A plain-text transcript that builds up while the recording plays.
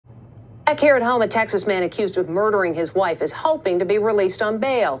Back here at home, a Texas man accused of murdering his wife is hoping to be released on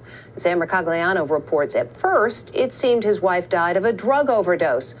bail. Sam Mercogliano reports at first it seemed his wife died of a drug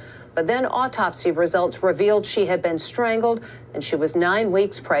overdose, but then autopsy results revealed she had been strangled and she was 9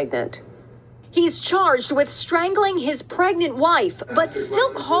 weeks pregnant. He's charged with strangling his pregnant wife, but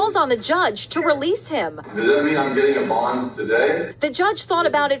still called on the judge to release him. Does that mean I'm getting a bond today? The judge thought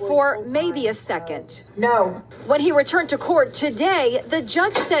about it for maybe a second. No. When he returned to court today, the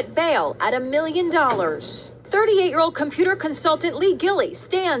judge set bail at $1 million. 38-year-old computer consultant Lee Gilly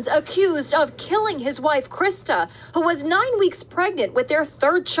stands accused of killing his wife, Krista, who was 9 weeks pregnant with their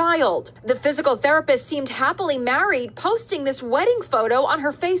third child. The physical therapist seemed happily married, posting this wedding photo on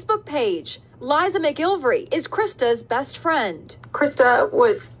her Facebook page. Liza McIlvery is Krista's best friend. Krista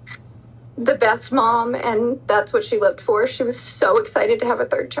was the best mom, and that's what she lived for. She was so excited to have a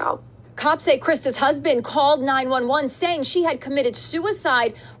third child. Cops say Krista's husband called 911 saying she had committed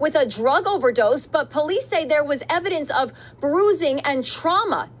suicide with a drug overdose, but police say there was evidence of bruising and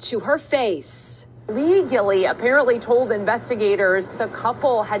trauma to her face. Lee Gilly apparently told investigators the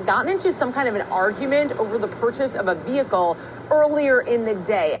couple had gotten into some kind of an argument over the purchase of a vehicle earlier in the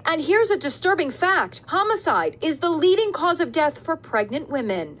day. And here's a disturbing fact. Homicide is the leading cause of death for pregnant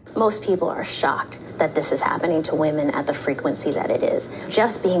women. Most people are shocked that this is happening to women at the frequency that it is.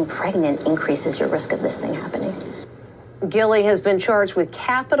 Just being pregnant increases your risk of this thing happening. Gilly has been charged with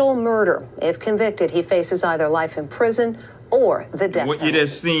capital murder. If convicted, he faces either life in prison or the death penalty. What you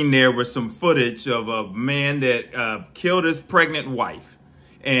just seen there was some footage of a man that killed his pregnant wife.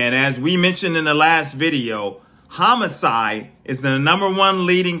 And as we mentioned in the last video, homicide is the #1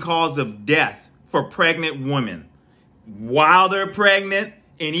 leading cause of death for pregnant women while they're pregnant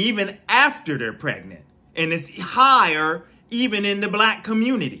and even after they're pregnant. And it's higher even in the black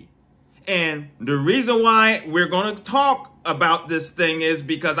community. And the reason why we're going to talk about this thing is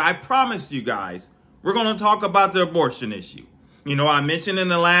because I promised you guys, we're going to talk about the abortion issue. You know, I mentioned in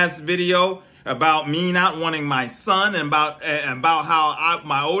the last video about me not wanting my son and about how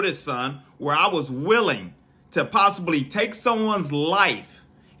my oldest son, where I was willing to possibly take someone's life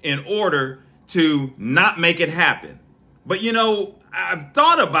in order to not make it happen. But, you know, I've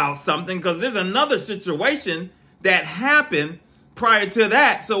thought about something because there's another situation that happened prior to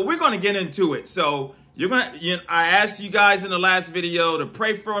that. So we're going to get into it. So I asked you guys in the last video to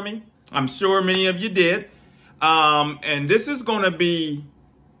pray for me. I'm sure many of you did. And this is going to be,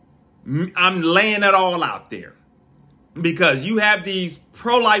 I'm laying it all out there. Because you have these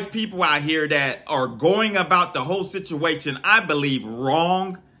pro-life people out here that are going about the whole situation, I believe,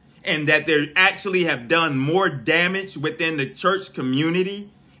 wrong. And that they actually have done more damage within the church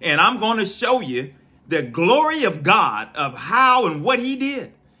community. And I'm going to show you the glory of God, of how and what he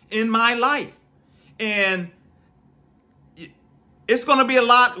did in my life. And it's going to be a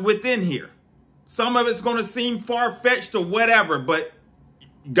lot within here. Some of it's going to seem far-fetched or whatever, but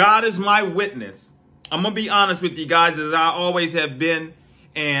God is my witness. I'm going to be honest with you guys, as I always have been.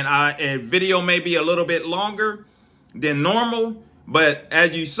 And a video may be a little bit longer than normal. But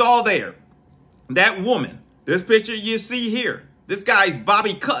as you saw there, that woman, this picture you see here, this guy's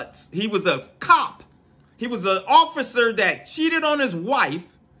Bobby Cutts. He was a cop. He was an officer that cheated on his wife.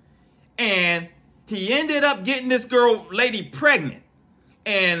 And he ended up getting this lady pregnant.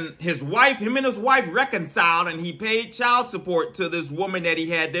 And him and his wife reconciled, and he paid child support to this woman that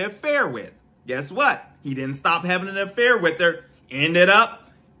he had the affair with. Guess what? He didn't stop having an affair with her. Ended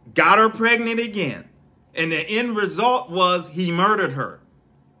up, got her pregnant again. And the end result was he murdered her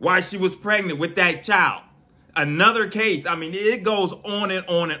while she was pregnant with that child. Another case. I mean, it goes on and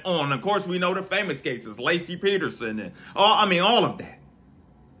on and on. Of course, we know the famous cases, Lacey Peterson and all of that.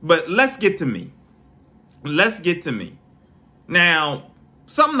 But let's get to me. Let's get to me. Now,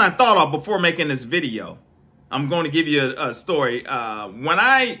 something I thought of before making this video. I'm going to give you a story. When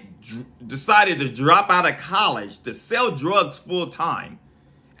I decided to drop out of college to sell drugs full time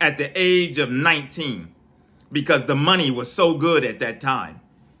at the age of 19, because the money was so good at that time,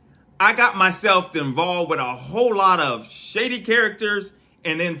 I got myself involved with a whole lot of shady characters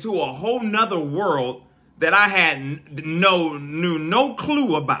and into a whole nother world that I had knew no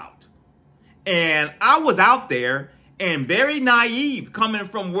clue about. And I was out there and very naive, coming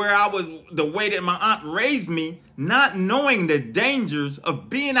from where I was, the way that my aunt raised me, not knowing the dangers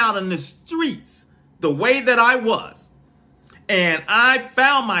of being out in the streets the way that I was. And I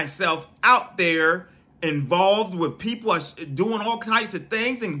found myself out there involved with people doing all kinds of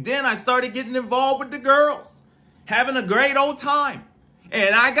things. And then I started getting involved with the girls, having a great old time.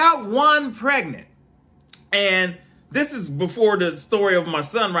 And I got one pregnant. And this is before the story of my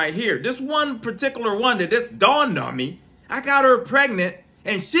son right here. This one particular one that just dawned on me. I got her pregnant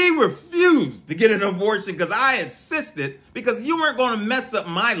and she refused refused to get an abortion because I insisted, because you weren't going to mess up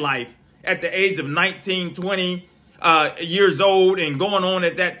my life at the age of 19, 20 years old and going on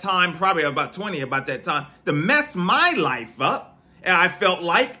at that time, probably about 20 about that time, to mess my life up. And I felt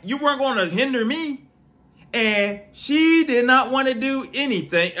like you weren't going to hinder me. And she did not want to do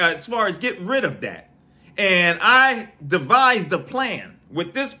anything as far as get rid of that. And I devised a plan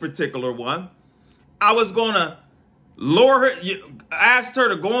with this particular one. I was going to lure her, asked her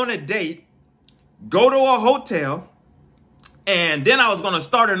to go on a date, go to a hotel, and then I was going to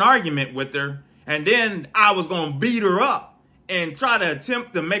start an argument with her, and then I was going to beat her up and try to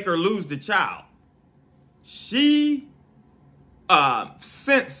attempt to make her lose the child. She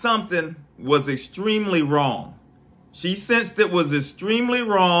sensed something was extremely wrong. She sensed it was extremely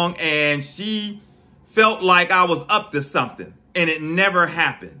wrong, and she felt like I was up to something, and it never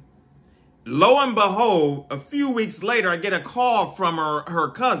happened. Lo and behold, a few weeks later, I get a call from her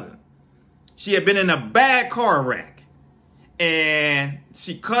cousin. She had been in a bad car wreck, and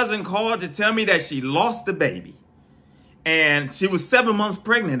cousin called to tell me that she lost the baby, and she was 7 months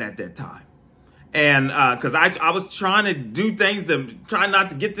pregnant at that time. And because I was trying to do things to try not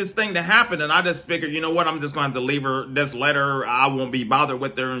to get this thing to happen, and I just figured, you know what, I'm just going to have to leave her this letter. I won't be bothered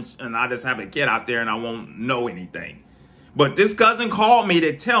with her, and I just have a kid out there, and I won't know anything. But this cousin called me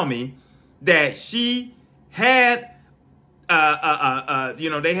to tell me that she had,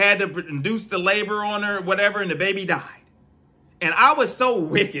 they had to induce the labor on her, whatever, and the baby died. And I was so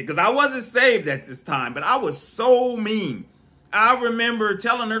wicked because I wasn't saved at this time, but I was so mean. I remember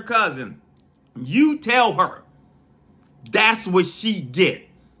telling her cousin, you tell her that's what she get,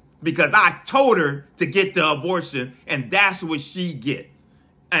 because I told her to get the abortion and that's what she get,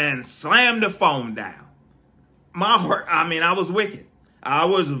 and slammed the phone down. My heart, I was wicked. I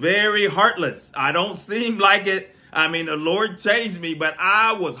was very heartless. I don't seem like it. The Lord changed me, but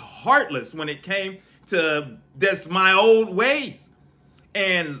I was heartless when it came to this, my old ways.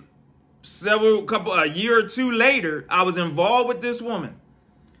 And a year or two later, I was involved with this woman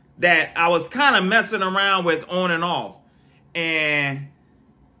that I was kind of messing around with on and off. And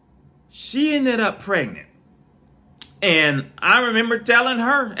she ended up pregnant. And I remember telling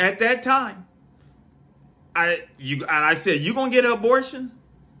her at that time, I said, you gonna get an abortion?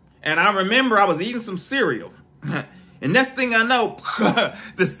 And I remember I was eating some cereal. And next thing I know,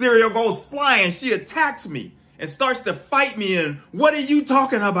 the cereal goes flying. She attacks me and starts to fight me. And what are you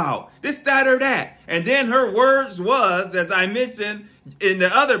talking about? This, that, or that. And then her words was, as I mentioned in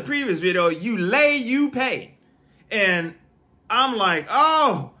the other previous video, you lay, you pay. And I'm like,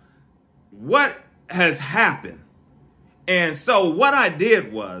 oh, what has happened? And so what I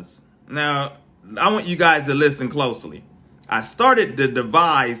did was, now I want you guys to listen closely. I started to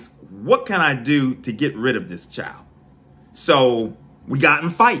devise, what can I do to get rid of this child? So we got in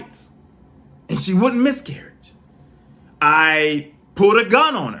fights and she wouldn't miscarriage. I pulled a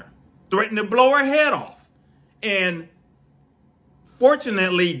gun on her, threatened to blow her head off, and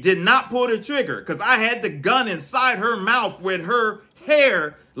fortunately did not pull the trigger because I had the gun inside her mouth with her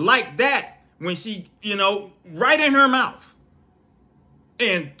hair like that when she, right in her mouth,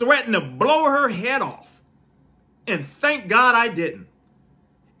 and threatened to blow her head off. And thank God I didn't.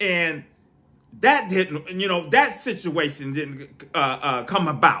 And that didn't, that situation didn't come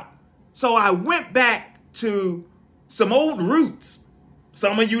about. So I went back to some old roots.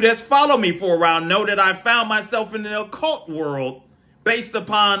 Some of you that's followed me for a while know that I found myself in the occult world based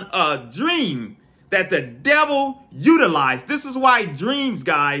upon a dream that the devil utilized. This is why dreams,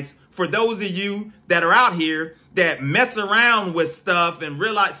 guys, for those of you that are out here that mess around with stuff and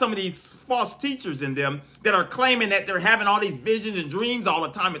realize some of these false teachers in them that are claiming that they're having all these visions and dreams all the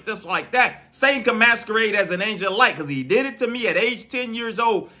time and this like that. Satan can masquerade as an angel of light because he did it to me at age 10 years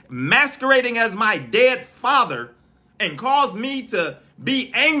old, masquerading as my dead father, and caused me to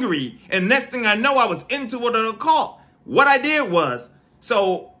be angry. And next thing I know, I was into an occult. What I did was,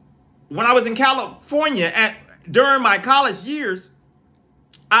 so when I was in California during my college years,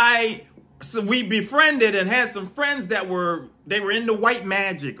 we befriended and had some friends that were into white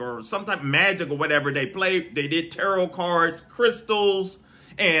magic or some type of magic or whatever. They did tarot cards, crystals,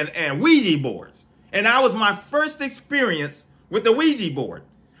 and Ouija boards. And that was my first experience with the Ouija board.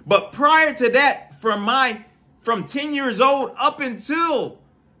 But prior to that, from 10 years old up until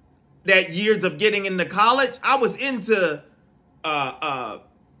that years of getting into college, I was into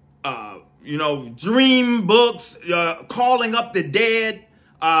dream books, calling up the dead,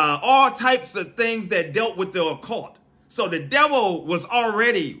 all types of things that dealt with the occult. So the devil was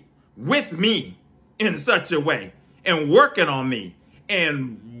already with me in such a way and working on me,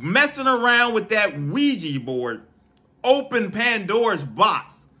 and messing around with that Ouija board opened Pandora's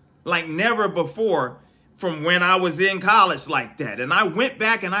box like never before from when I was in college like that. And I went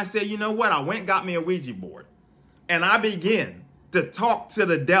back and I said, you know what? I went and got me a Ouija board. And I began to talk to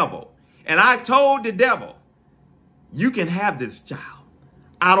the devil. And I told the devil, you can have this child.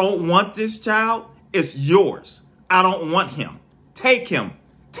 I don't want this child. It's yours. I don't want him. Take him.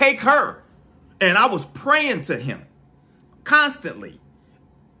 Take her. And I was praying to him constantly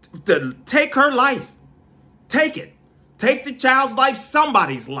to take her life. Take it. Take the child's life,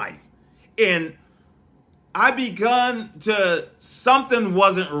 somebody's life. And I begun to, something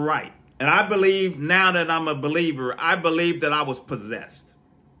wasn't right. And I believe now that I'm a believer, I believe that I was possessed.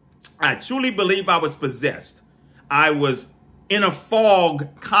 I truly believe I was possessed. I was in a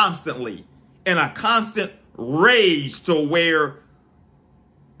fog constantly, in a constant rage to where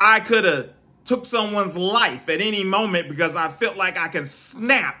I could have took someone's life at any moment because I felt like I could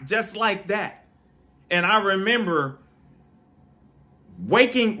snap just like that. And I remember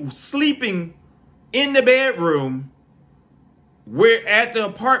sleeping in the bedroom where at the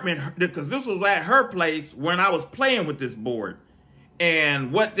apartment, because this was at her place when I was playing with this board.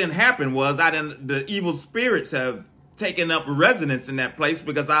 And what then happened was the evil spirits have taken up residence in that place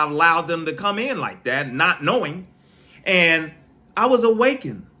because I allowed them to come in like that, not knowing. And I was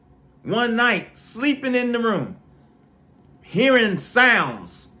awakened one night, sleeping in the room, hearing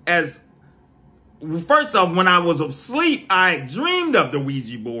sounds first off, when I was asleep, I dreamed of the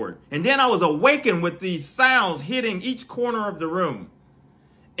Ouija board. And then I was awakened with these sounds hitting each corner of the room.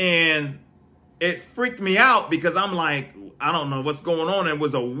 And it freaked me out because I'm like, I don't know what's going on. It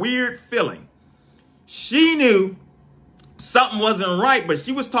was a weird feeling. She knew something wasn't right, but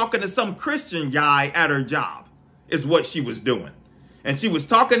she was talking to some Christian guy at her job, is what she was doing. And she was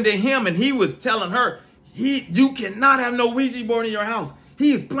talking to him, and he was telling her, you cannot have no Ouija board in your house.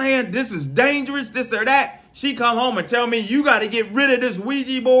 He is playing, this is dangerous, this or that. She come home and tell me, you got to get rid of this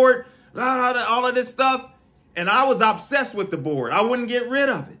Ouija board, all of this stuff. And I was obsessed with the board. I wouldn't get rid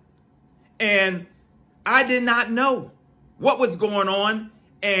of it. And I did not know what was going on.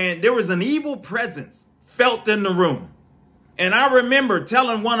 And there was an evil presence felt in the room. And I remember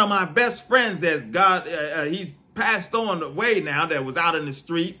telling one of my best friends that God, he's passed on away now, that was out in the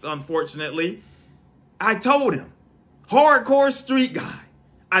streets, unfortunately. I told him, hardcore street guy,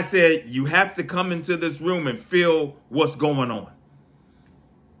 I said, you have to come into this room and feel what's going on.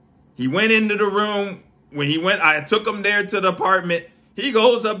 He went into the room. When he went, I took him there to the apartment. He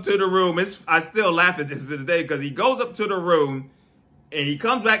goes up to the room. I still laugh at this day because he goes up to the room and he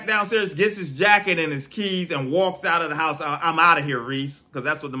comes back downstairs, gets his jacket and his keys and walks out of the house. I'm out of here, Reese, because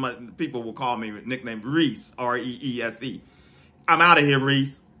that's what the people will call me, nicknamed Reese, R-E-E-S-E. I'm out of here,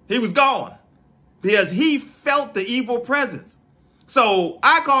 Reese. He was gone because he felt the evil presence. So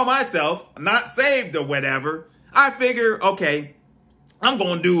I call myself not saved or whatever. I figure, okay, I'm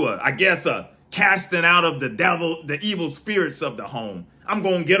going to do a casting out of the devil, the evil spirits of the home. I'm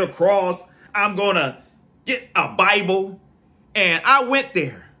going to get a cross. I'm going to get a Bible. And I went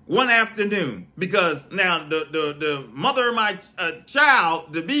there one afternoon because now the mother of my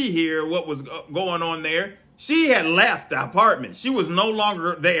child to be here, what was going on there, she had left the apartment. She was no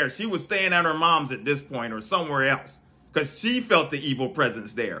longer there. She was staying at her mom's at this point or somewhere else because she felt the evil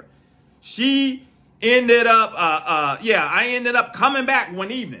presence there. She ended up, I ended up coming back one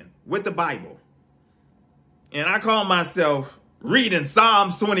evening with the Bible. And I call myself reading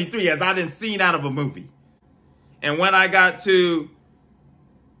Psalms 23 as I didn't see out of a movie. And when I got to,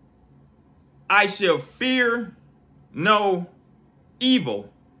 I shall fear no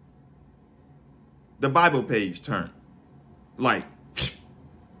evil, the Bible page turned. Like,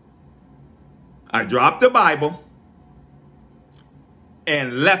 I dropped the Bible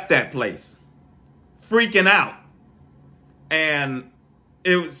and left that place, freaking out. And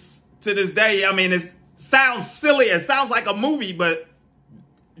it was, to this day, I mean, it sounds silly. It sounds like a movie, but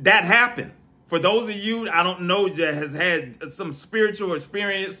that happened. For those of you, I don't know, that has had some spiritual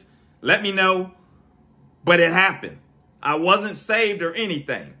experience, let me know. But it happened. I wasn't saved or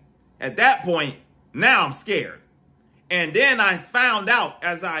anything. At that point, now I'm scared. And then I found out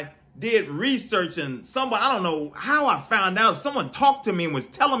as I did research and someone, I don't know how I found out, someone talked to me and was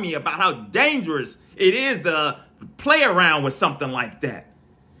telling me about how dangerous it is to play around with something like that.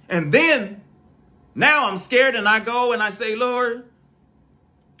 And then now I'm scared and I go and I say, Lord,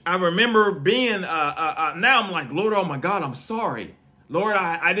 I remember being, now I'm like, Lord, oh my God, I'm sorry. Lord,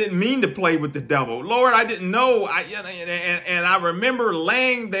 I didn't mean to play with the devil. Lord, I didn't know. And I remember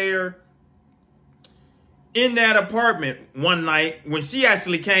laying there in that apartment one night when she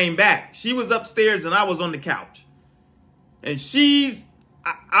actually came back. She was upstairs and I was on the couch. And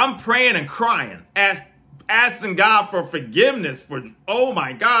I'm praying and crying, asking God for forgiveness for, oh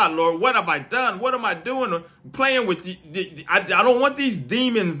my God, Lord, what have I done? What am I doing? Playing with, I don't want these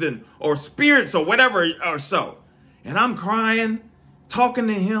demons or spirits or whatever or so. And I'm crying, talking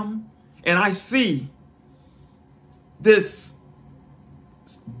to him, and I see this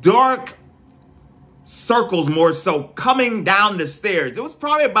dark circles more so coming down the stairs. It was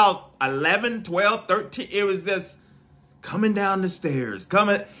probably about 11, 12, 13. It was just coming down the stairs,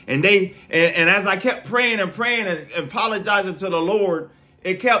 coming. And as I kept praying and apologizing to the Lord,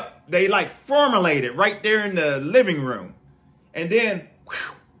 they like formulated right there in the living room. And then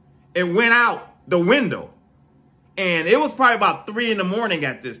it went out the window. And it was probably about 3 in the morning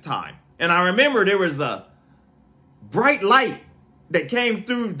at this time. And I remember there was a bright light that came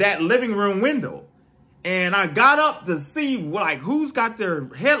through that living room window. And I got up to see, like, who's got their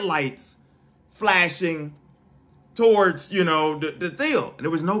headlights flashing towards, the field. And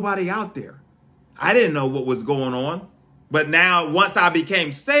there was nobody out there. I didn't know what was going on. But now, once I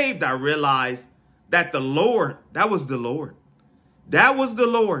became saved, I realized that that was the Lord. That was the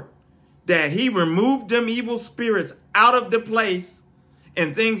Lord. That he removed them evil spirits out of the place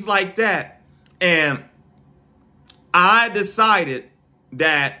and things like that. And I decided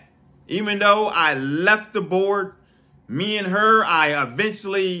that even though I left the board, me and her, I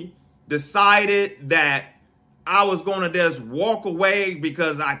eventually decided that I was going to just walk away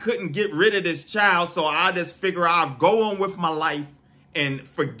because I couldn't get rid of this child. So I just figured I'll go on with my life and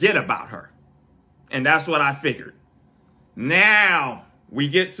forget about her. And that's what I figured. Now we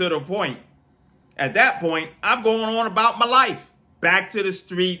get to the point. At that point, I'm going on about my life. Back to the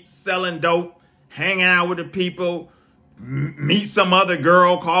streets, selling dope, hanging out with the people, meet some other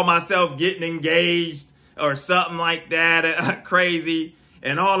girl, call myself getting engaged or something like that, crazy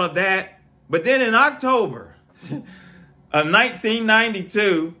and all of that. But then in October of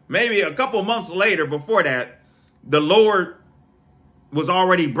 1992, maybe a couple months later before that, the Lord was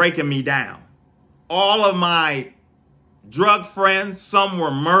already breaking me down. All of my drug friends, some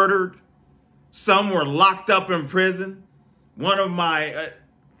were murdered, some were locked up in prison. One of my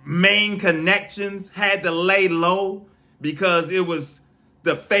main connections had to lay low because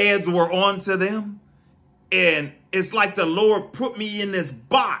the feds were on to them. And it's like the Lord put me in this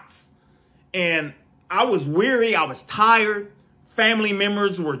box. And I was weary. I was tired. Family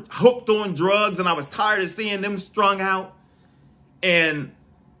members were hooked on drugs, and I was tired of seeing them strung out. And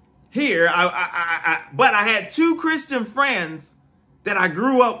here, but I had 2 Christian friends that I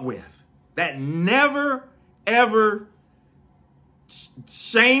grew up with that never, ever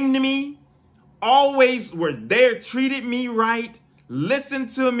shamed me, always were there, treated me right,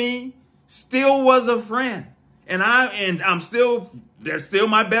 listened to me, still was a friend. And they're still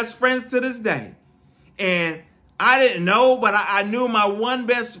my best friends to this day. And I didn't know, but I knew my one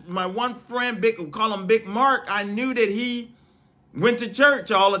friend, we call him Big Mark. I knew that he went to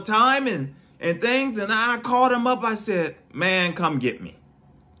church all the time and things. And I called him up. I said, man, come get me.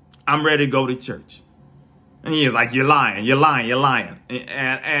 I'm ready to go to church. And he was like, you're lying, you're lying, you're lying.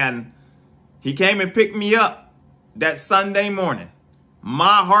 And he came and picked me up that Sunday morning.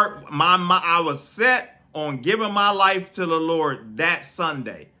 My heart, I was set on giving my life to the Lord that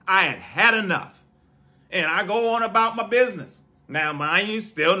Sunday. I had had enough. And I go on about my business. Now, mind you,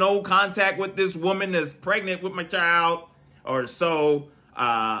 still no contact with this woman that's pregnant with my child or so.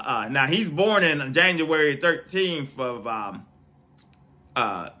 Now, he's born in January 13th of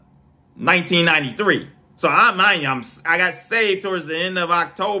 1993. So I got saved towards the end of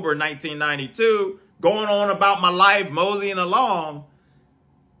October 1992, going on about my life, moseying along.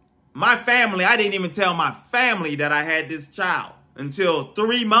 My family, I didn't even tell my family that I had this child until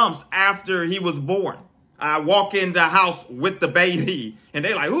 3 months after he was born. I walk in the house with the baby and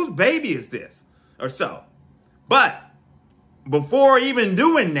they're like, whose baby is this? Or so. But before even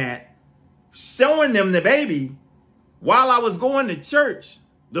doing that, showing them the baby, while I was going to church,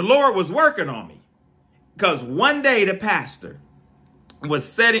 the Lord was working on me. Because one day the pastor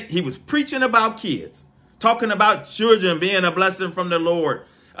was he was preaching about kids, talking about children being a blessing from the Lord,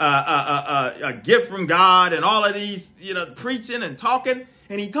 a gift from God, and all of these, preaching and talking.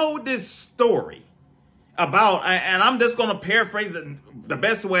 And he told this story about, and I'm just going to paraphrase it the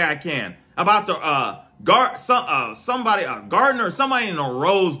best way I can, about the a gardener, somebody in a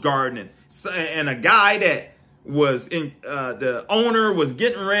rose garden, and a guy that was in the owner was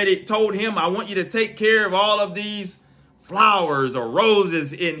getting ready, told him, I want you to take care of all of these flowers or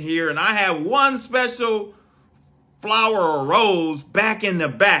roses in here, and I have one special flower or rose back in the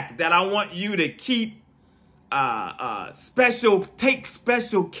back that I want you to keep take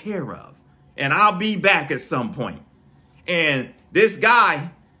special care of, and I'll be back at some point. And this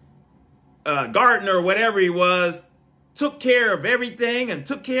guy gardener or whatever he was, took care of everything and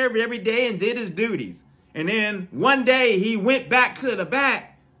took care of it every day and did his duties. And then one day he went back to the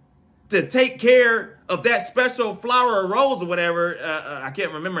back to take care of that special flower or rose or whatever. I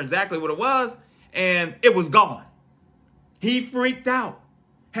can't remember exactly what it was. And it was gone. He freaked out,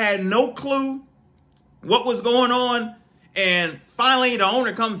 had no clue what was going on. And finally, the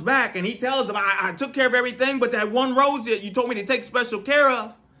owner comes back and he tells him, I took care of everything, but that one rose that you told me to take special care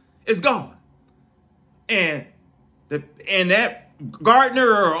of is gone. And that gardener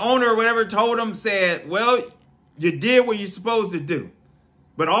or owner or whatever told him, said, well, you did what you're supposed to do.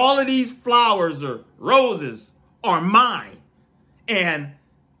 But all of these flowers or roses are mine. And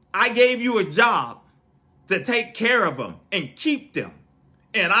I gave you a job to take care of them and keep them.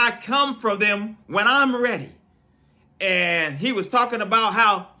 And I come for them when I'm ready. And he was talking about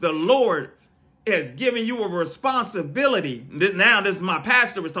how the Lord has given you a responsibility. Now, this is my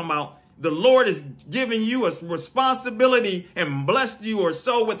pastor was talking about the Lord is giving you a responsibility and blessed you or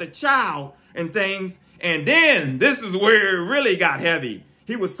so with a child and things. And then this is where it really got heavy.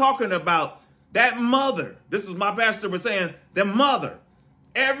 He was talking about that mother. This is my pastor was saying, the mother,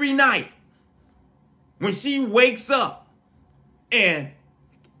 every night when she wakes up and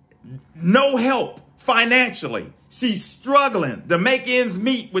no help financially, she's struggling to make ends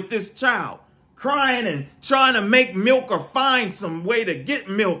meet with this child, crying and trying to make milk or find some way to get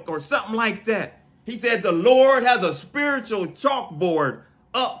milk or something like that. He said the Lord has a spiritual chalkboard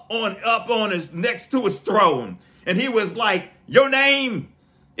up on his next to his throne. And he was like, your name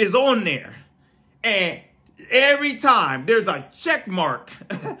is on there. And every time there's a check mark,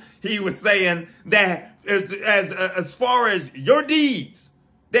 he was saying that as far as your deeds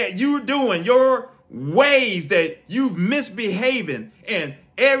that you're doing, your ways that you've misbehaving and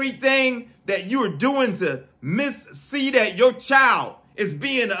everything that you're doing to see that your child is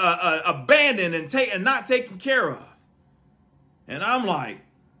being abandoned and not taken care of. And I'm like,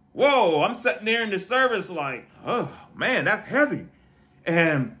 whoa, I'm sitting there in the service like, oh man, that's heavy.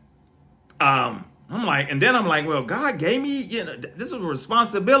 And I'm like, well, God gave me, this is a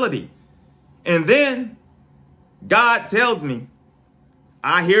responsibility. And then God tells me,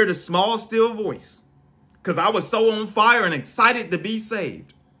 I hear the small, still voice, because I was so on fire and excited to be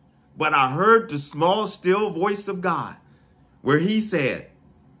saved. But I heard the small, still voice of God where he said,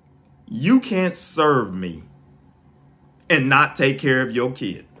 you can't serve me and not take care of your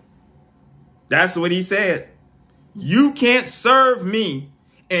kid. That's what he said. You can't serve me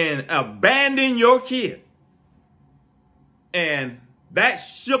and abandon your kid. And that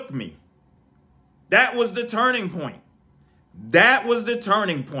shook me. That was the turning point. That was the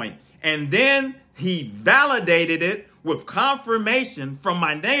turning point. And then he validated it with confirmation from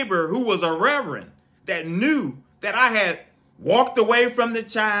my neighbor who was a reverend that knew that I had walked away from the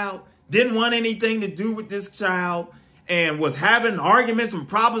child, didn't want anything to do with this child, and was having arguments and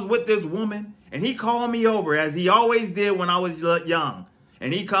problems with this woman. And he called me over, as he always did when I was young.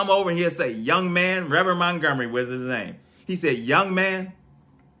 And he come over and he'll say, young man, Reverend Montgomery was his name. He said, young man,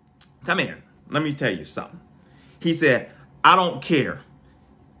 come here. Let me tell you something. He said, I don't care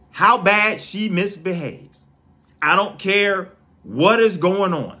how bad she misbehaves. I don't care what is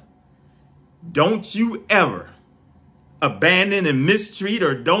going on. Don't you ever abandon and mistreat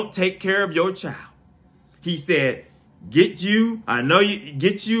or don't take care of your child. He said,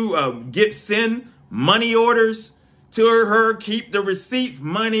 send money orders to her, keep the receipts,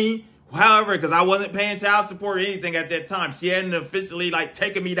 money, however, because I wasn't paying child support or anything at that time. She hadn't officially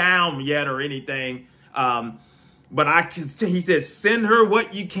taken me down yet or anything. But he said, send her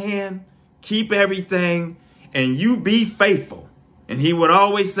what you can, keep everything, and you be faithful. And he would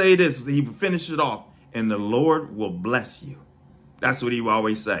always say this, he would finish it off, and the Lord will bless you. That's what he would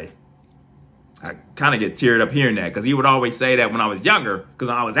always say. I kind of get teared up hearing that, because he would always say that when I was younger, because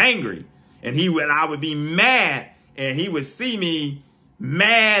I was angry. And I would be mad, and he would see me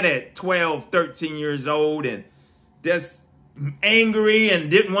mad at 12, 13 years old, and just angry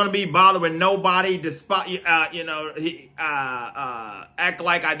and didn't want to be bothered with nobody, despite, he act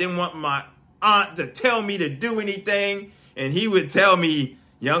like I didn't want my aunt to tell me to do anything. And he would tell me,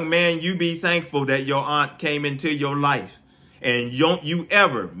 young man, you be thankful that your aunt came into your life. And don't you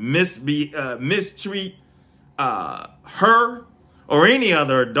ever mistreat her or any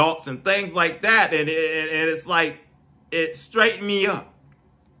other adults and things like that. And it's like, it straightened me up.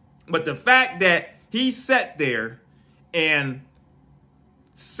 But the fact that he sat there and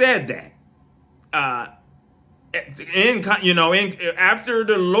said that, after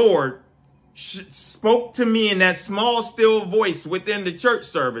the Lord spoke to me in that small, still voice within the church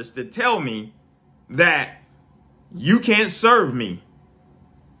service to tell me that you can't serve me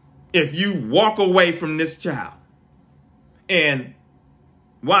if you walk away from this child. And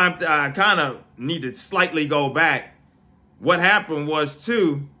why I kind of need to slightly go back. What happened was,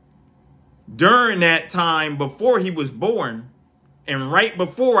 too, during that time before he was born, and right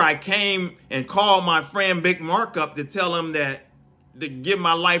before I came and called my friend Big Mark up to tell him that to give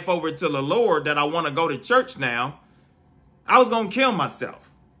my life over to the Lord, that I want to go to church now, I was going to kill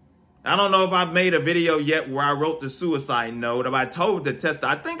myself. I don't know if I've made a video yet where I wrote the suicide note. If I told the test,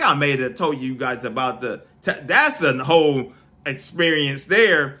 I think I told you guys about that's a whole experience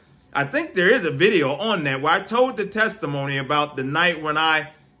there. I think there is a video on that where I told the testimony about the night when I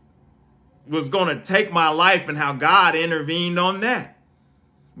was going to take my life and how God intervened on that.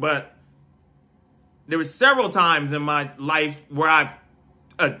 But there were several times in my life where I've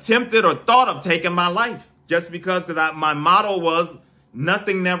attempted or thought of taking my life just because my motto was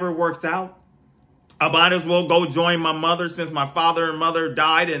nothing never works out. I might as well go join my mother since my father and mother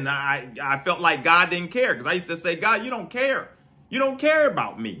died, and I felt like God didn't care because I used to say, God, you don't care. You don't care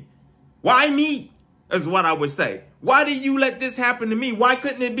about me. Why me? Is what I would say. Why did you let this happen to me? Why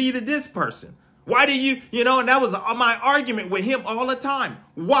couldn't it be to this person? Why do you, and that was my argument with him all the time.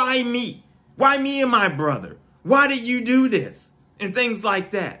 Why me? Why me and my brother? Why did you do this? And things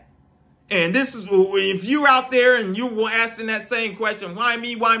like that. And this is, if you're out there and you were asking that same question, why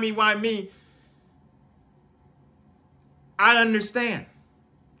me, why me, why me? I understand.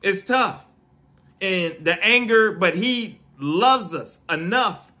 It's tough. And the anger, but he loves us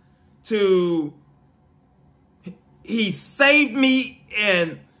enough he saved me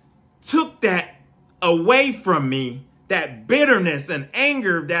and took that away from me, that bitterness and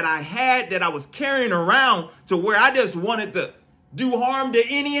anger that I had, that I was carrying around, to where I just wanted to do harm to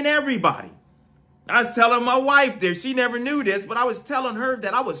any and everybody. I was telling my wife there, she never knew this, but I was telling her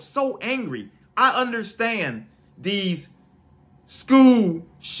that I was so angry. I understand these school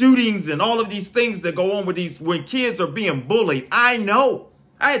shootings and all of these things that go on with when kids are being bullied. I know.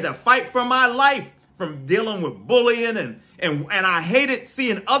 I had to fight for my life from dealing with bullying, and I hated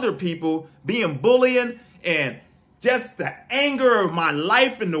seeing other people being bullying, and just the anger of my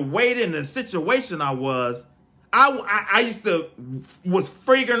life and the weight and the situation I was. I was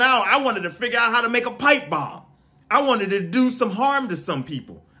figuring out, I wanted to figure out how to make a pipe bomb. I wanted to do some harm to some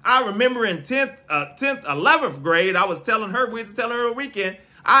people. I remember in 10th, 11th grade, we was telling her a weekend,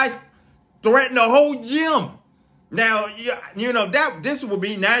 I threatened the whole gym. Now, this would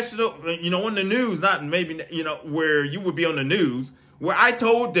be national, on the news, not maybe, where you would be on the news, where I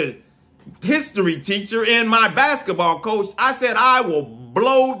told the history teacher and my basketball coach, I said, I will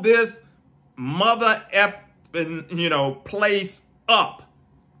blow this mother effing, place up,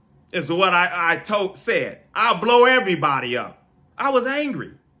 is what I said. I'll blow everybody up. I was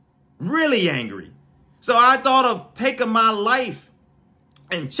angry, really angry. So I thought of taking my life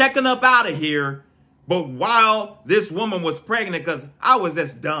and checking up out of here. But while this woman was pregnant, because I was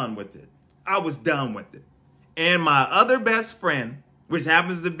just done with it. I was done with it. And my other best friend, which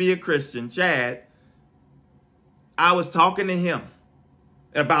happens to be a Christian, Chad, I was talking to him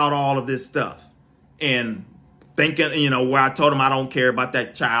about all of this stuff. And thinking, where I told him I don't care about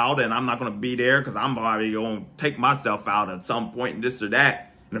that child and I'm not going to be there because I'm probably going to take myself out at some point and this or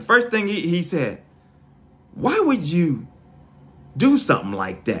that. And the first thing he said, why would you do something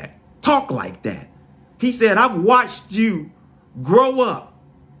like that? Talk like that? He said, I've watched you grow up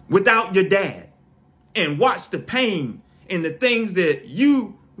without your dad and watched the pain and the things that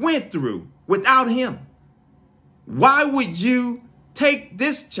you went through without him. Why would you take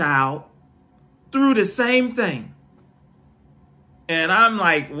this child through the same thing? And I'm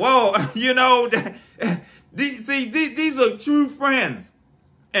like, whoa, these are true friends.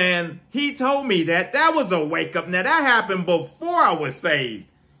 And he told me that was a wake up. Now that happened before I was saved.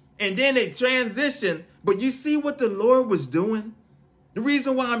 And then it transitioned. But you see what the Lord was doing? The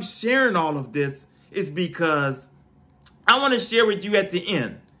reason why I'm sharing all of this is because I want to share with you at the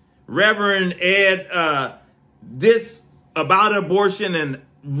end, Reverend Ed, this about abortion. And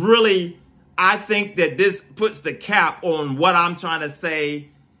really, I think that this puts the cap on what I'm trying to say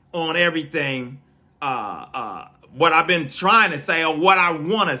on everything, what I've been trying to say or what I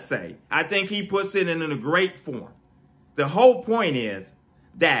want to say. I think he puts it in a great form. The whole point is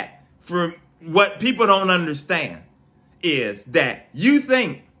that for what people don't understand is that you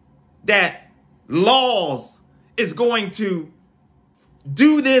think that laws is going to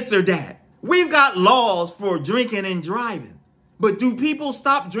do this or that. We've got laws for drinking and driving. But do people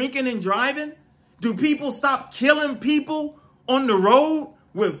stop drinking and driving? Do people stop killing people on the road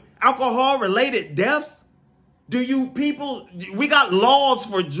with alcohol-related deaths? We got laws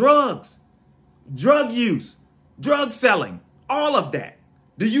for drugs, drug use, drug selling, all of that.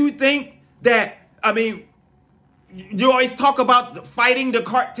 Do you think that, I mean, you always talk about fighting the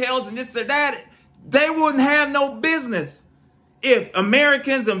cartels and this or that. They wouldn't have no business if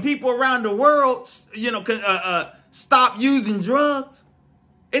Americans and people around the world, stop using drugs.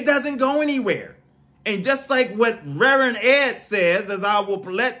 It doesn't go anywhere. And just like what Reverend Ed says, as I will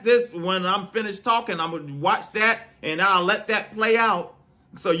let this, when I'm finished talking, I'm going to watch that and I'll let that play out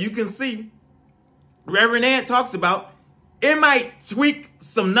so you can see. Reverend Ed talks about it might tweak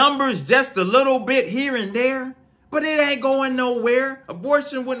some numbers just a little bit here and there, but it ain't going nowhere.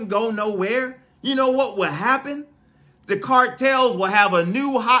 Abortion wouldn't go nowhere. You know what will happen? The cartels will have a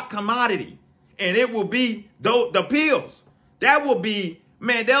new hot commodity, and it will be the pills. That will be,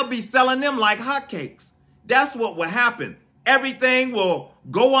 man, they'll be selling them like hotcakes. That's what will happen. Everything will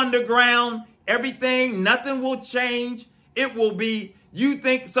go underground. Everything, nothing will change. It will be, you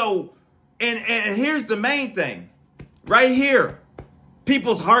think so. And here's the main thing. Right here,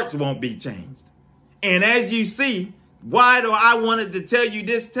 people's hearts won't be changed. And as you see, why do I wanted to tell you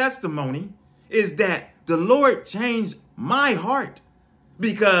this testimony is that the Lord changed my heart,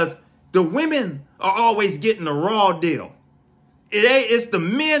 because the women are always getting a raw deal. It's the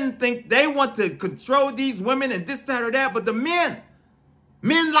men think they want to control these women and this, that, or that. But the men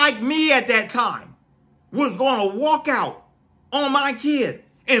like me at that time was going to walk out on my kid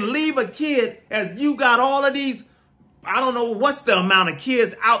and leave a kid, as you got all of these, I don't know what's the amount of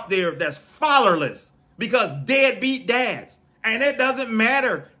kids out there that's fatherless because deadbeat dads. And it doesn't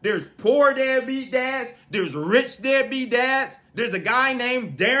matter. There's poor deadbeat dads. There's rich deadbeat dads. There's a guy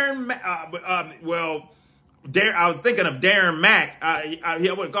named Darren, I was thinking of Darren Mack.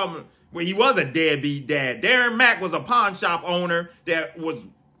 I would call him, well, he was a deadbeat dad. Darren Mack was a pawn shop owner that was,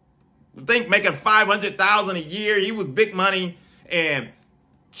 I think, making $500,000 a year. He was big money and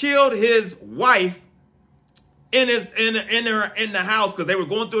killed his wife in the house because they were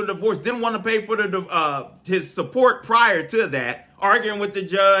going through a divorce. Didn't want to pay for his support prior to that. Arguing with the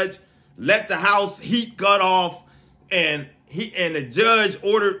judge, let the house heat cut off, and the judge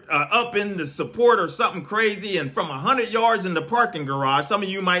ordered up in the support or something crazy. And from 100 yards in the parking garage, some of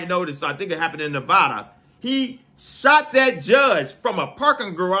you might know this, I think it happened in Nevada, he shot that judge from a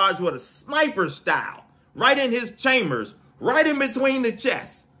parking garage with a sniper style, right in his chambers, right in between the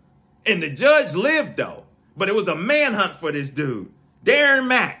chest. And the judge lived, though. But it was a manhunt for this dude. Darren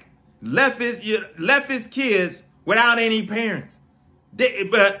Mack left his kids without any parents.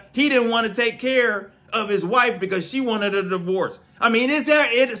 But he didn't want to take care of his wife because she wanted a divorce. I mean,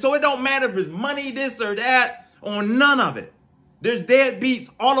 so it don't matter if it's money, this or that, or none of it. There's deadbeats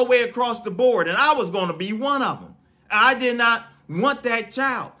all the way across the board, and I was going to be one of them. I did not want that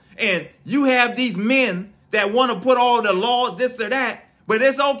child. And you have these men that want to put all the laws, this or that, but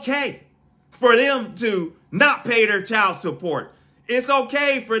it's okay for them to not pay their child support. It's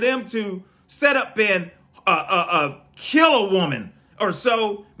okay for them to set up and kill a woman or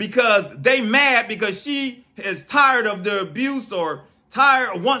so because they mad because she is tired of the abuse or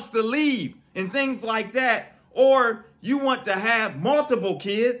wants to leave and things like that. Or you want to have multiple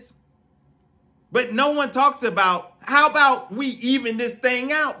kids, but no one talks about, how about we even this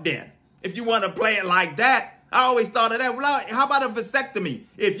thing out then? If you want to play it like that, I always thought of that. Well, how about a vasectomy?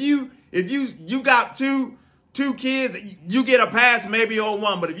 If you got two kids, you get a pass maybe on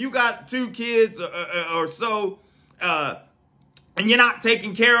one. But if you got 2 kids or so, and you're not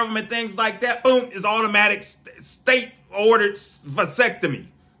taking care of them and things like that, boom, it's automatic state ordered vasectomy.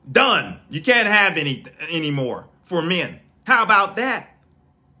 Done. You can't have any anymore for men. How about that?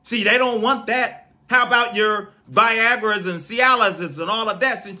 See, they don't want that. How about your Viagra's and Cialis and all of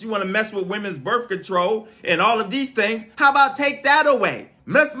that, since you want to mess with women's birth control and all of these things? How about take that away?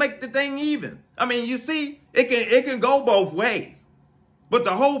 Let's make the thing even. I mean, you see, it can go both ways. But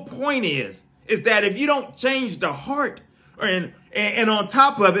the whole point is that if you don't change the heart, and on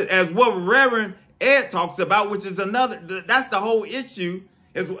top of it, as what Reverend Ed talks about, which is that's the whole issue,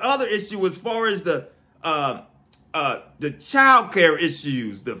 is the other issue as far as the child care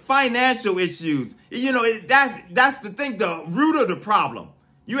issues, the financial issues. You know, that's the thing, the root of the problem.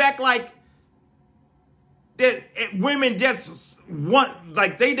 You act like that women just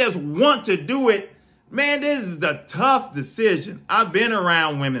they just want to do it. Man, this is a tough decision. I've been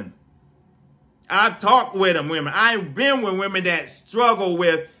around women. I've talked with women. I've been with women that struggle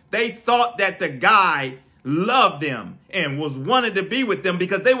with, they thought that the guy loved them and wanted to be with them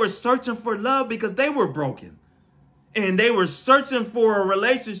because they were searching for love because they were broken. And they were searching for a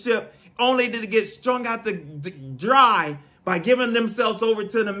relationship only to get strung out to dry by giving themselves over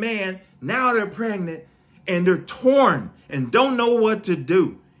to the man. Now they're pregnant and they're torn and don't know what to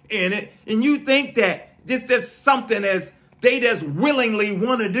do. And you think that this is something as they just willingly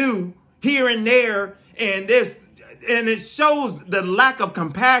want to do here and there. And it shows the lack of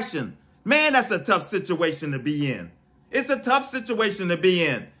compassion. Man, that's a tough situation to be in. It's a tough situation to be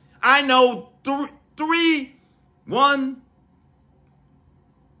in. I know two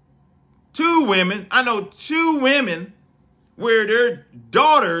women. I know two women where their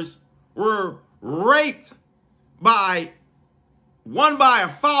daughters were raped by one by a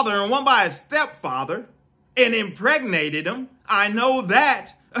father and one by a stepfather and impregnated them. I know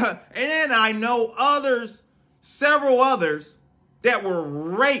that. And I know several others that were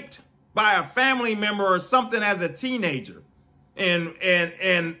raped by a family member or something as a teenager. And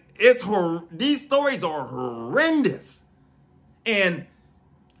these stories are horrendous. And,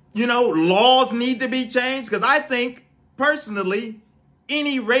 laws need to be changed, because I think personally,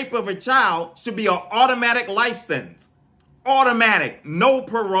 any rape of a child should be an automatic life sentence. Automatic, no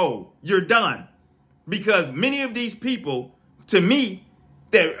parole, you're done. Because many of these people, to me,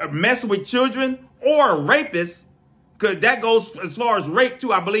 that mess with children or rapists, because that goes as far as rape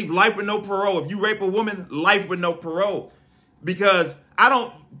too. I believe life with no parole. If you rape a woman, life with no parole. Because I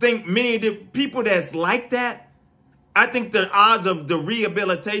don't think many of the people that's like that, I think the odds of the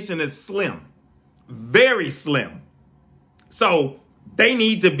rehabilitation is slim. Very slim. So they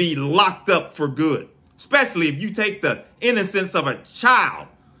need to be locked up for good. Especially if you take the innocence of a child.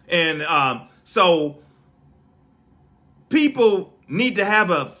 And so people need to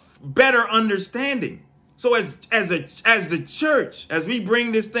have a better understanding. So as the church, as we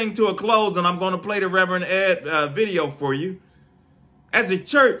bring this thing to a close, and I'm going to play the Reverend Ed video for you. As a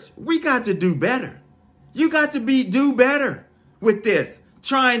church, we got to do better. You got to do better with this.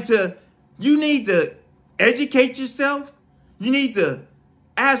 You need to educate yourself. You need to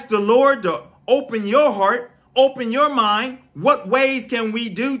ask the Lord to open your heart, open your mind. What ways can we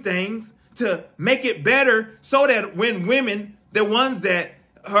do things to make it better, so that when women, the ones that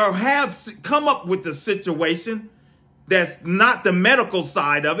have come up with the situation, that's not the medical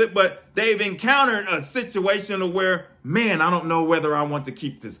side of it, but they've encountered a situation where, man, I don't know whether I want to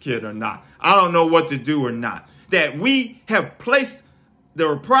keep this kid or not. I don't know what to do or not. That we have placed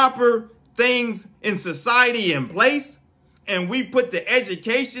the proper things in society in place, and we put the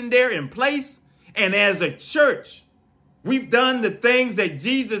education there in place. And as a church, we've done the things that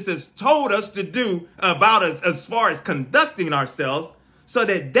Jesus has told us to do about us as far as conducting ourselves, so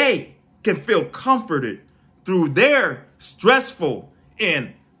that they can feel comforted through their stressful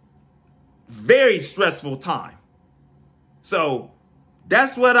and very stressful time. So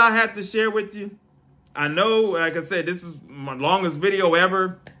that's what I had to share with you. I know, like I said, this is my longest video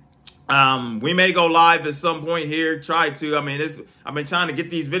ever. We may go live at some point here. Try to. I mean, I've been trying to get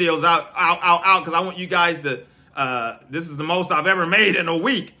these videos out because I want you guys to. This is the most I've ever made in a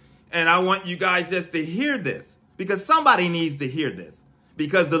week, and I want you guys just to hear this, because somebody needs to hear this.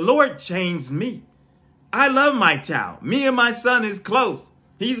 Because the Lord changed me. I love my child. Me and my son is close.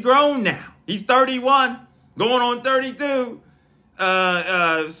 He's grown now. He's 31, going on 32. But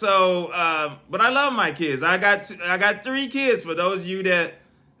I love my kids. I got 3 kids. For those of you that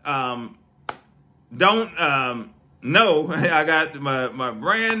don't know, I got my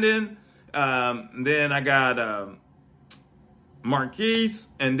Brandon. Then I got Marquise,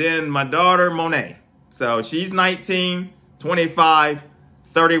 and then my daughter Monet. So she's 19, 25.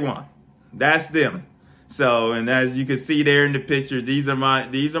 31. That's them. So, and as you can see there in the pictures, these are my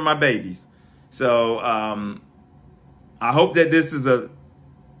babies. So, I hope that this is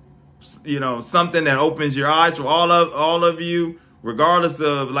something that opens your eyes for all of you, regardless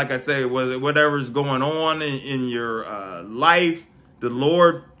of, like I say, whatever's going on in your life. The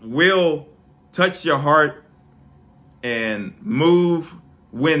Lord will touch your heart and move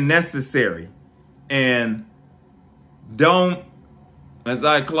when necessary. And don't, as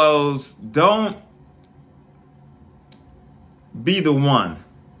I close, don't be the one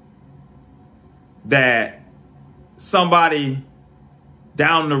that somebody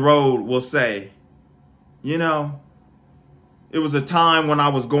down the road will say, it was a time when I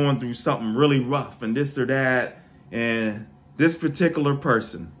was going through something really rough and this or that, and this particular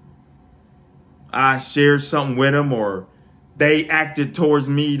person, I shared something with them, or they acted towards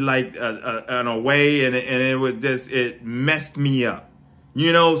me like in a way, and it was just, it messed me up.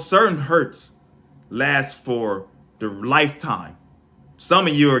 Certain hurts last for the lifetime. Some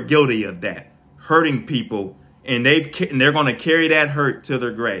of you are guilty of that, hurting people, and they're going to carry that hurt to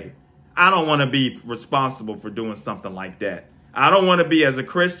their grave. I don't want to be responsible for doing something like that. I don't want to be, as a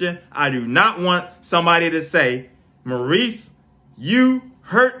Christian, I do not want somebody to say, Maurice, you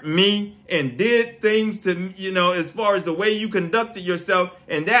hurt me and did things to, as far as the way you conducted yourself,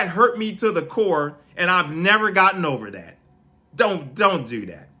 and that hurt me to the core, and I've never gotten over that. Don't do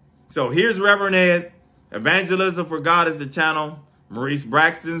that. So here's Reverend Ed. Evangelism for God is the channel. Maurice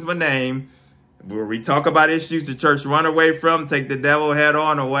Braxton's my name. Where we talk about issues the church run away from, take the devil head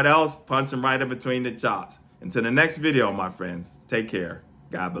on, or what else, punch him right in between the chops. Until the next video, my friends, take care.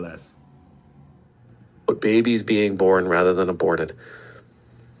 God bless. Babies being born rather than aborted.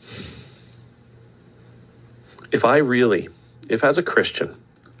 If as a Christian,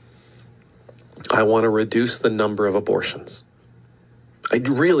 I want to reduce the number of abortions. I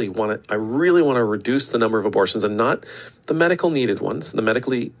really want to reduce the number of abortions, and not the medical needed ones, the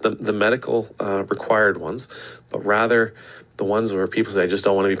medical required ones, but rather the ones where people say, I just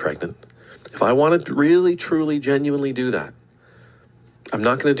don't want to be pregnant. If I want to really, truly, genuinely do that, I'm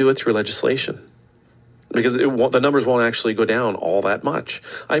not going to do it through legislation, because the numbers won't actually go down all that much.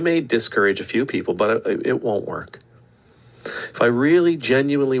 I may discourage a few people, but it won't work. If I really,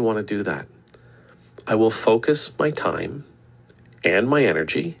 genuinely want to do that, I will focus my time and my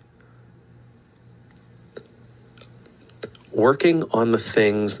energy working on the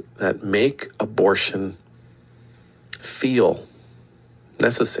things that make abortion feel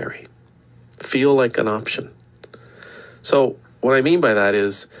necessary, feel like an option. So what I mean by that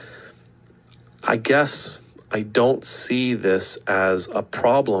is, I guess I don't see this as a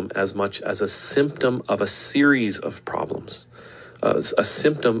problem as much as a symptom of a series of problems, a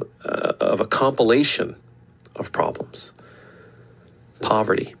symptom of a compilation of problems.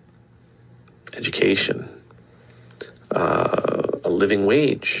 Poverty, education, a living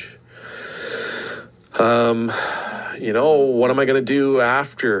wage. What am I going to do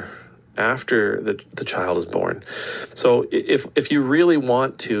after the child is born? So if you really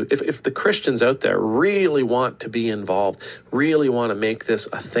want to, if the Christians out there really want to be involved, really want to make this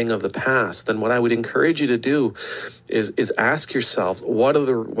a thing of the past, then what I would encourage you to do is ask yourselves,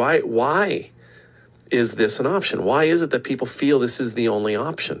 why is this an option? Why is it that people feel this is the only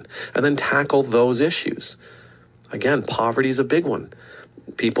option? And then tackle those issues. Again, poverty is a big one.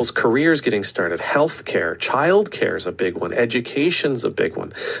 People's careers getting started, healthcare, childcare is a big one, education's a big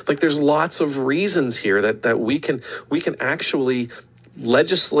one. Like, there's lots of reasons here that we can actually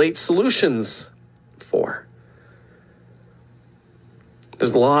legislate solutions for.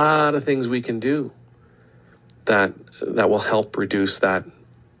 There's a lot of things we can do that will help reduce that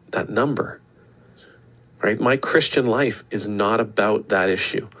number. Right? My Christian life is not about that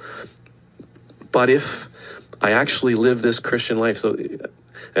issue. But if I actually live this Christian life,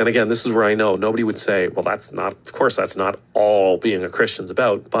 and again, this is where I know nobody would say, well, that's not all being a Christian's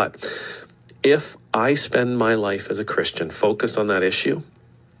about. But if I spend my life as a Christian focused on that issue,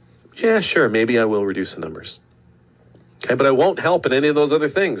 yeah, sure, maybe I will reduce the numbers. Okay, but I won't help in any of those other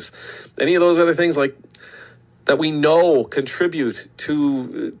things. Any of those other things like that we know contribute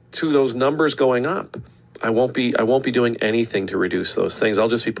to those numbers going up. I won't be doing anything to reduce those things. I'll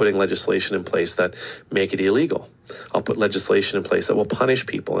just be putting legislation in place that make it illegal. I'll put legislation in place that will punish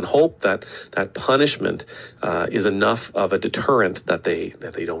people and hope that that punishment is enough of a deterrent that they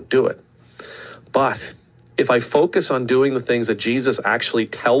don't do it. But if I focus on doing the things that Jesus actually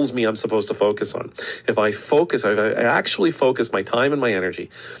tells me I'm supposed to focus on, if I actually focus my time and my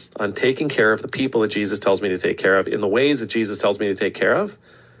energy on taking care of the people that Jesus tells me to take care of in the ways that Jesus tells me to take care of,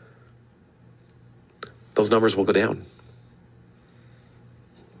 those numbers will go down.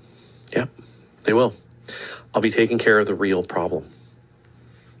 Yeah, they will. I'll be taking care of the real problem.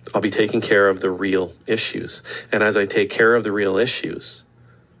 I'll be taking care of the real issues. And as I take care of the real issues,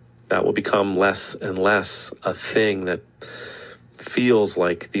 that will become less and less a thing that feels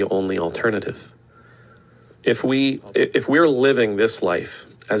like the only alternative. If we're living this life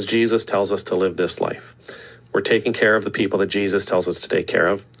as Jesus tells us to live this life, we're taking care of the people that Jesus tells us to take care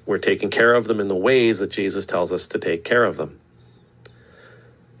of. We're taking care of them in the ways that Jesus tells us to take care of them.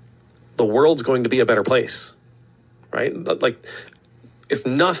 The world's going to be a better place, right? Like, if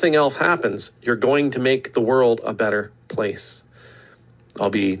nothing else happens, you're going to make the world a better place. I'll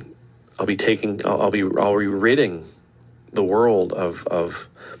be ridding the world of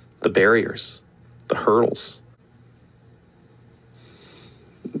the barriers, the hurdles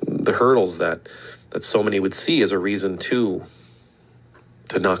that so many would see as a reason to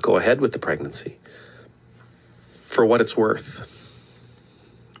not go ahead with the pregnancy. For what it's worth,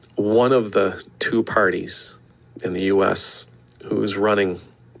 one of the two parties in the U.S. who is running,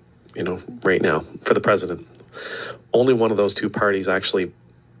 right now for the president, only one of those two parties actually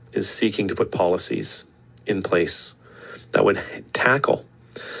is seeking to put policies in place that would tackle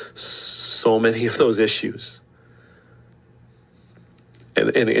so many of those issues.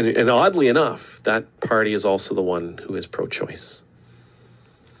 And oddly enough, that party is also the one who is pro-choice.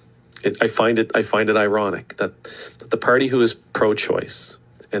 I find it ironic that the party who is pro-choice,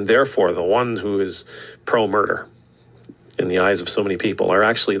 and therefore the one who is pro-murder in the eyes of so many people, are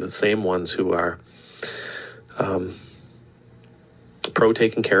actually the same ones who are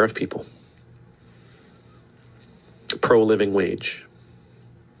pro-taking care of people, pro-living wage,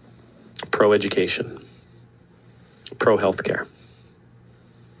 pro-education, pro-healthcare,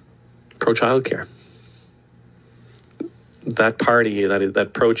 pro-childcare. That party, that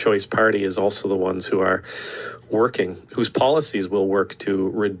pro-choice party, is also the ones who are working, whose policies will work to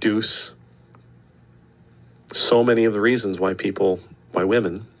reduce so many of the reasons why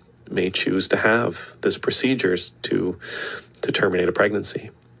women may choose to have this procedures to terminate a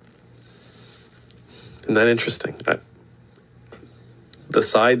pregnancy. Isn't that interesting? The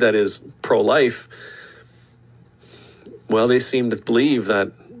side that is pro-life, well, they seem to believe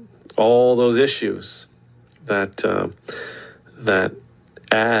that all those issues that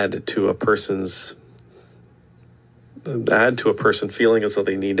add to a person feeling as though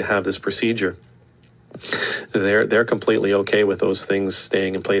they need to have this procedure, they're completely okay with those things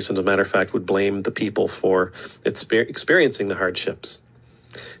staying in place, and as a matter of fact would blame the people for experiencing the hardships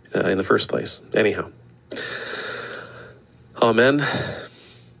in the first place. Anyhow, amen.